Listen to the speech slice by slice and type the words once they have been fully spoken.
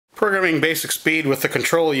Programming basic speed with the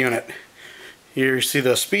control unit. Here you see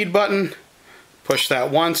the speed button. Push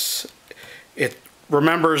that once. It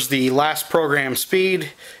remembers the last program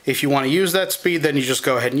speed. If you want to use that speed, then you just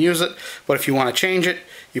go ahead and use it. But if you want to change it,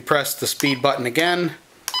 you press the speed button again.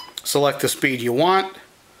 Select the speed you want.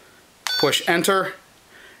 Push enter.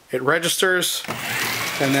 It registers.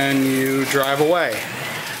 And then you drive away.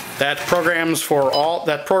 That programs all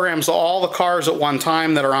the cars at one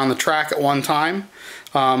time that are on the track at one time.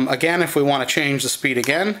 Again, if we want to change the speed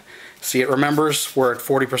again, see, it remembers we're at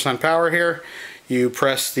 40% power here. You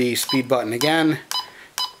press the speed button again.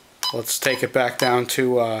 Let's take it back down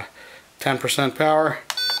to 10% power.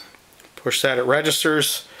 Push that, it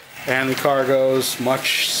registers, and the car goes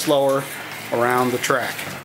much slower around the track.